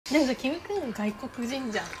でもさ、キム君外国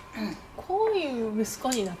人じゃん、こういう息子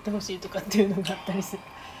になってほしいとかっていうのがあったりする。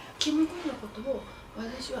キム君のことを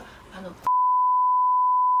私は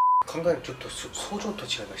考えがちょっと想像と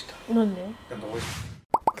違いました。なんで？なんか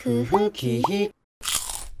空気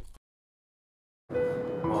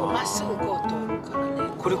まっすぐこう通るから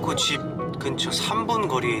ね。 그리고 집 근처 3분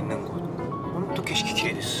거리에 있는 곳. 또景色綺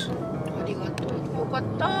麗です。ありがとう。よかっ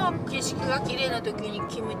た。景色が綺麗な時に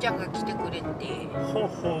キムちゃんが来てくれて。ほ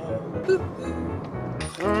ほ。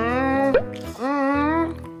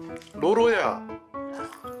로로야.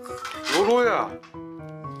 로로야.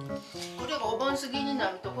 これがお盆過ぎに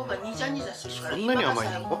なるとこがニジャニジャするから。 そんなに甘い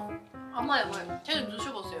の？ 甘い甘い。쟤는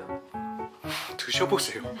드셔보세요.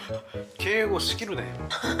 드셔보세요.敬語すぎるね。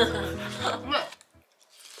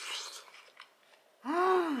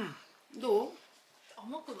どう？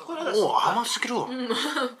甘くない？これがお甘すぎる。こ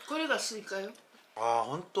れがスイカよ。ああ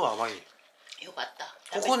本当甘い。よかった。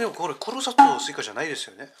ここにこれふるさとのスイカじゃないです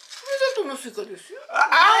よね。ふるさとのスイカですよ。あ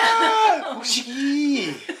あ不思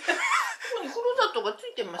議。ふるさとがつ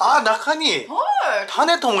いてます。ああ中に。はい。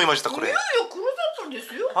種と思いましたこれ。いやいやふるさとで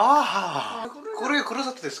すよ。ああこれふる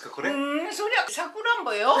さとですかこれ。そりゃさくらん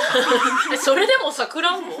ぼよ。それでもさく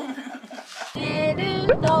らんぼ？出る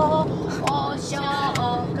とお正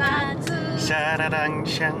月。シャララン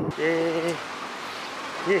シャン。イエ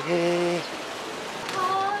ーイ。イエーイ。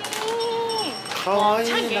かわいい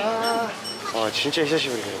な。あ、진짜久し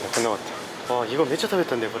ぶりにこんなかった。あ、이거めっちゃ食べ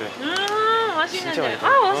たんだよこれ。맛있는데. 아,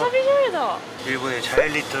 와사비醤油다. 일본의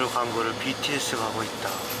자일리톨 광고를 BTS가 하고 있다.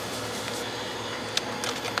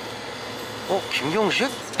 김경식?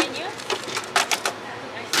 메뉴?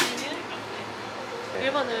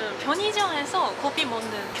 일본은 편의점에서 커피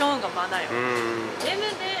먹는 경우가 많아요.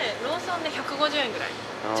 레몬데 로선데 150엔ぐらい.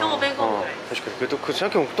 1,500원ぐらい. 確かに。그래도 그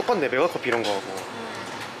생각해보면 똑같네. 메가커피 이런 거 하고.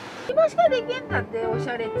 今しかできんだっておし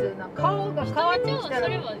ゃれっつうの顔が変わってきたら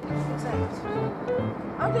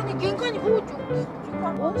あとね玄関に包丁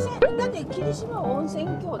温泉だって霧島は温泉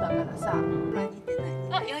郷だからさ何って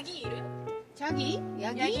何あ、ヤギいる？チャギ？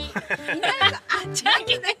ヤギ？いないかあ、チヤ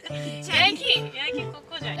ギこ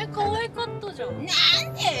こじゃん。可愛かったじゃん。なん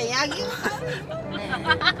でヤギ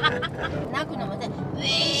泣くのもねウェ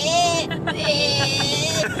ーウ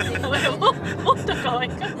ェーもっと可愛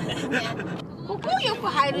かった。ここよく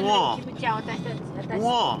入るのキムちゃん私たち。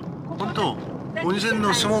우와本当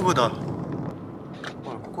온센의 스모그다.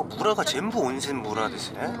ここ물가 전부 온센 물화で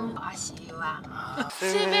すね. 足は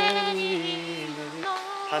滑り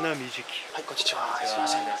花水木. はいこんにちは。すみま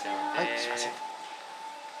せん。はいすみません。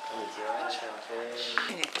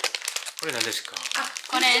これ何ですか？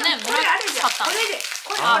これね、ブラックパターン。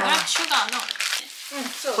あ、ブラックシュガーの。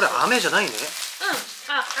これ飴じゃないね。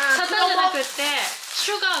あ、砂糖じゃなくて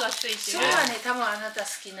シュガーがついてる。それはね、多分あなた好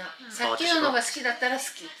きな。さっきののが好きだったら好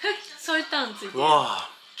き。そういったのついてる。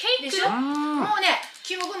ケーキでしょ？もうね、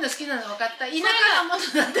キム君の好きなの分かった。田舎のもの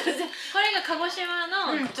だったらこれが鹿児島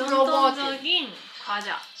の전통적인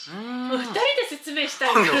과자。二人で説明した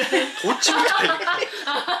い。こっちみたい。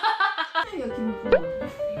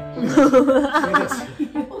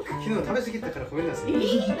昨日食べ過ぎたからごめんなさい。い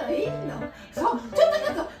いの。そう、ちょっ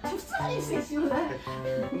と普通にしてしようだ。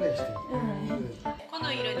こ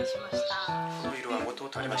の色にしました。この色は元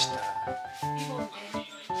々ありました。リボンで。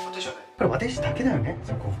これ私だけだよね。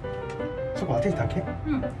そこ私だけ。違う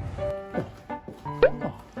んだよ。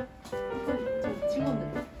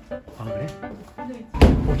あれ？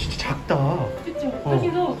おちっちゃった。だけ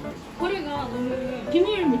どこれがビニ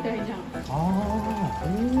ールみたいじゃん。ああ、お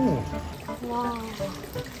お。わあ、めっ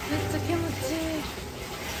ちゃ気持ちいい。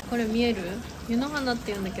これ見える？湯の花っ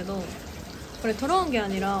て言うんだけど、これ트러온 게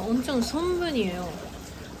아니라 온천 성분이에요.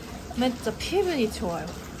 진짜 피부니 좋아요.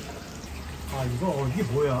 아 이게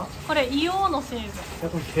뭐야? これ硫黄の成分.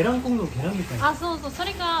 약간 계란 굽는 계란 밑에. 아, そう。そ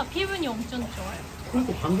れが 피부니 엄청 좋아요.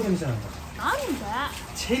 그리고 방구 냄새 난다. 아닌데.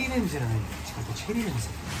 체리 냄새 나는데 지금 또 체리 냄새.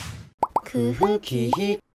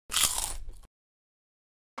 쿠키.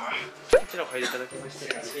 こちらお入りいただきまし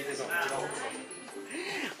て。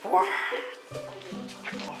わあ。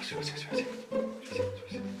すいません。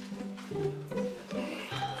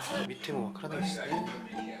見てもわからないですね。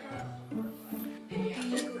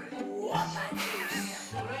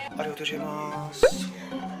ありがとうございます。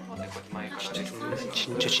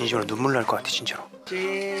진짜 진심으로 눈물 날 것 같아 진짜로.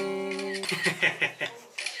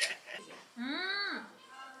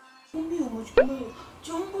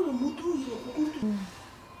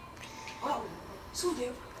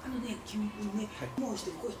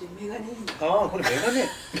 아,これメガネ。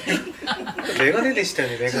メガネでした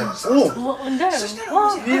ね、メガネ。お、なんだよ。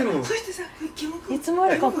見える。いつも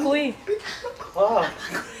よりかっこいい。ああ、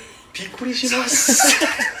びっくりしま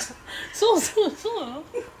す。そう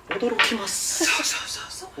驚きます。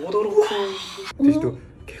驚く。ぜひと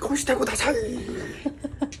結婚してください。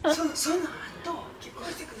その後結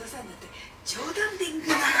婚してくださいって冗談で言うな。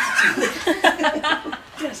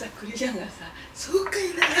じゃあさクリちゃんがさそうかい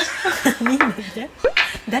な。みんなで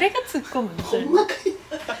誰が突っ込むのそれ。ほんまかい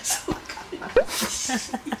な。そうかいな。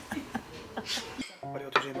あり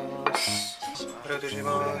がとうございます。ありがとうござい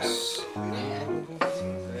ます。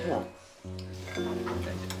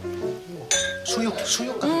수육 같은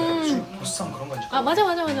거 보쌈 그런 건지. 아 맞아.そ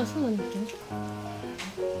うなんだっけ.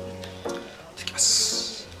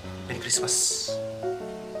 시키마스. 메리 크리스마스.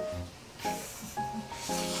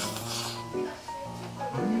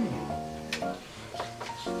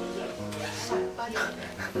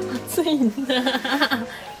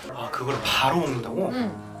 아 그걸 바로 먹는다고?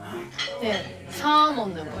 응. 네, 사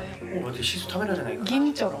먹는 거예요. 오, 되게 시소 타메라잖아 이거.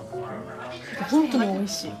 김처럼. 진짜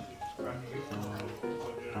맛있어.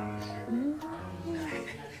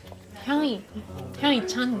 향이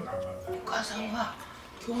찬. お母さんは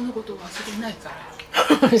今日のことを忘れないか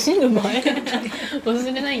ら。死ぬ前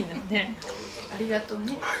忘れないんだね。ありがとう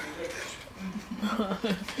ね。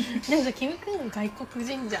でもさ、キム君外国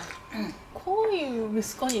人じゃん。こういう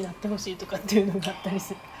息子になってほしいとかっていうのがあったり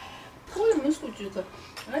する。こういう息子っていうか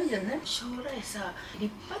あれじゃない将来さ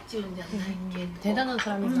立派っていうんじゃないけど、대단한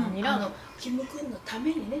사람이아니라キム君のた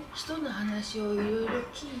めにね人の話をいろいろ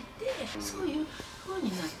聞いてそういう風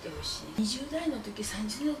になってほしい。20代の時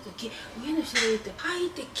30代の時上の人が言ってはいっ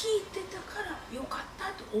て聞いてたからよかっ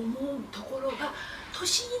たと思うところが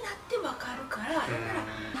年になって分かるからだから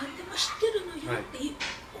何でも知ってるのよって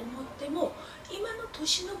思っても今の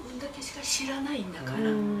年の分だけしか知らないんだからっ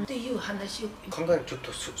ていう話を考えるちょっ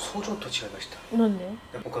と想像と違いました。なんで？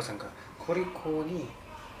お母さんがコリコに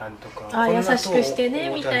なんとかあ優しくしてね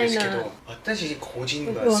みたいな。私個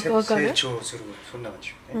人が成長するそんな感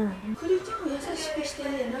じよね。クリちゃんを優しくして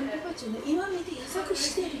なんとかっていうの今見て優しく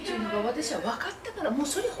してるっていうのが私は分かったからもう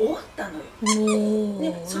それ終わったのよ。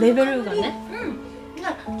ね、レベルがね。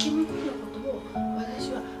キム君のことを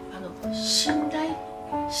私は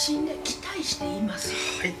信頼期待しています。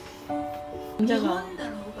はい。日本だ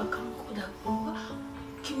ろうが韓国だろうが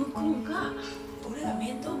キム君が俺が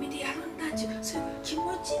面倒見てやるんだっていうそういう気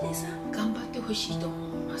持ちでさ頑張ってほしいと思い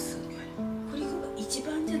ます。クリ君が一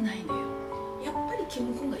番じゃないのよ。やっぱりキ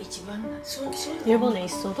ム君が一番なんです。일본에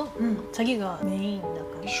있어도 자기가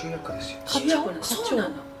메인이니까. 主役ですよ。主役なの。そうな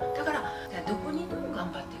の。だからどこにでも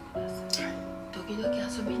頑張ってください。時々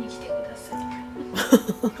遊びに来てください。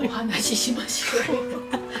お話ししましょう。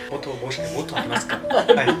もっとありますか。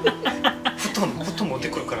はい。布団持って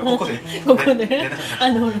くるからここで。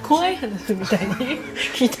怖い話みたいに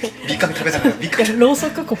聞いて。ビッカメ食べたからビッカメ。ろうそ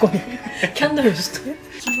くここにキャンドルして。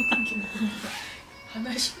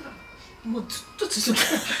話がもうずっと続く。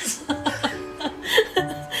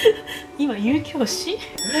今有教師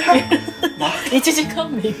？1時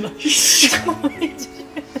間目今。お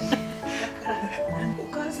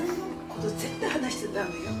母さんのこと絶対話してダメ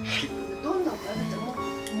よ。どんなお母さんでも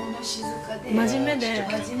物静かで真面目で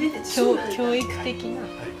教育的な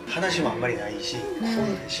話もあんまりないし、そう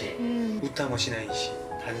ないし、歌もしないし、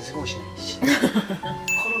ダンスもしないし。殺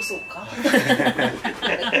そうか。こ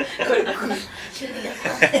れ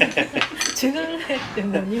違うねって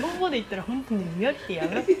もう日本語で言ったら本当にリアリティや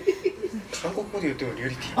ばい。韓国語で言ってもリア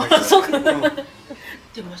リティ。あ、そうか。で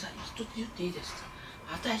もさ、一つ言っていいですか。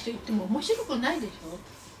私と言っても面白くないでしょ。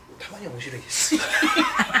たまに面白いです。ごち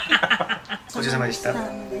そうさまでした。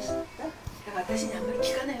私にあんまり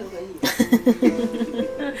聞かない方がいい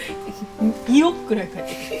よ。色くらい書い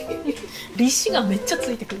てくる。利子がめっちゃ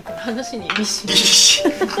ついてくるから話に利子。利子。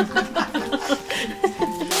飲み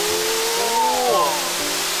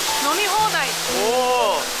放題。お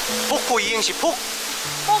お。폭포 이행시 폭.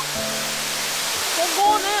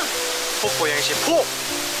 그거는 폭포 이행시 폭.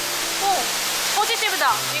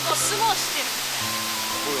 포지티브다. 이거 스모 시대.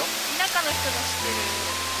 뭐야? 田舎の人が知ってる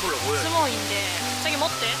몰라 뭐야? 相撲員で자기持っ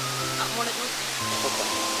てあ、持ってこ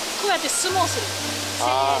うやって相撲するせー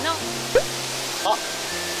の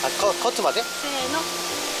커트 맞아? せーの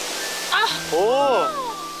おお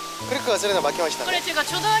クリックがそれの負けましたねこれ違う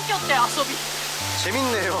초등학교 때遊び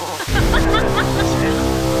재밌네요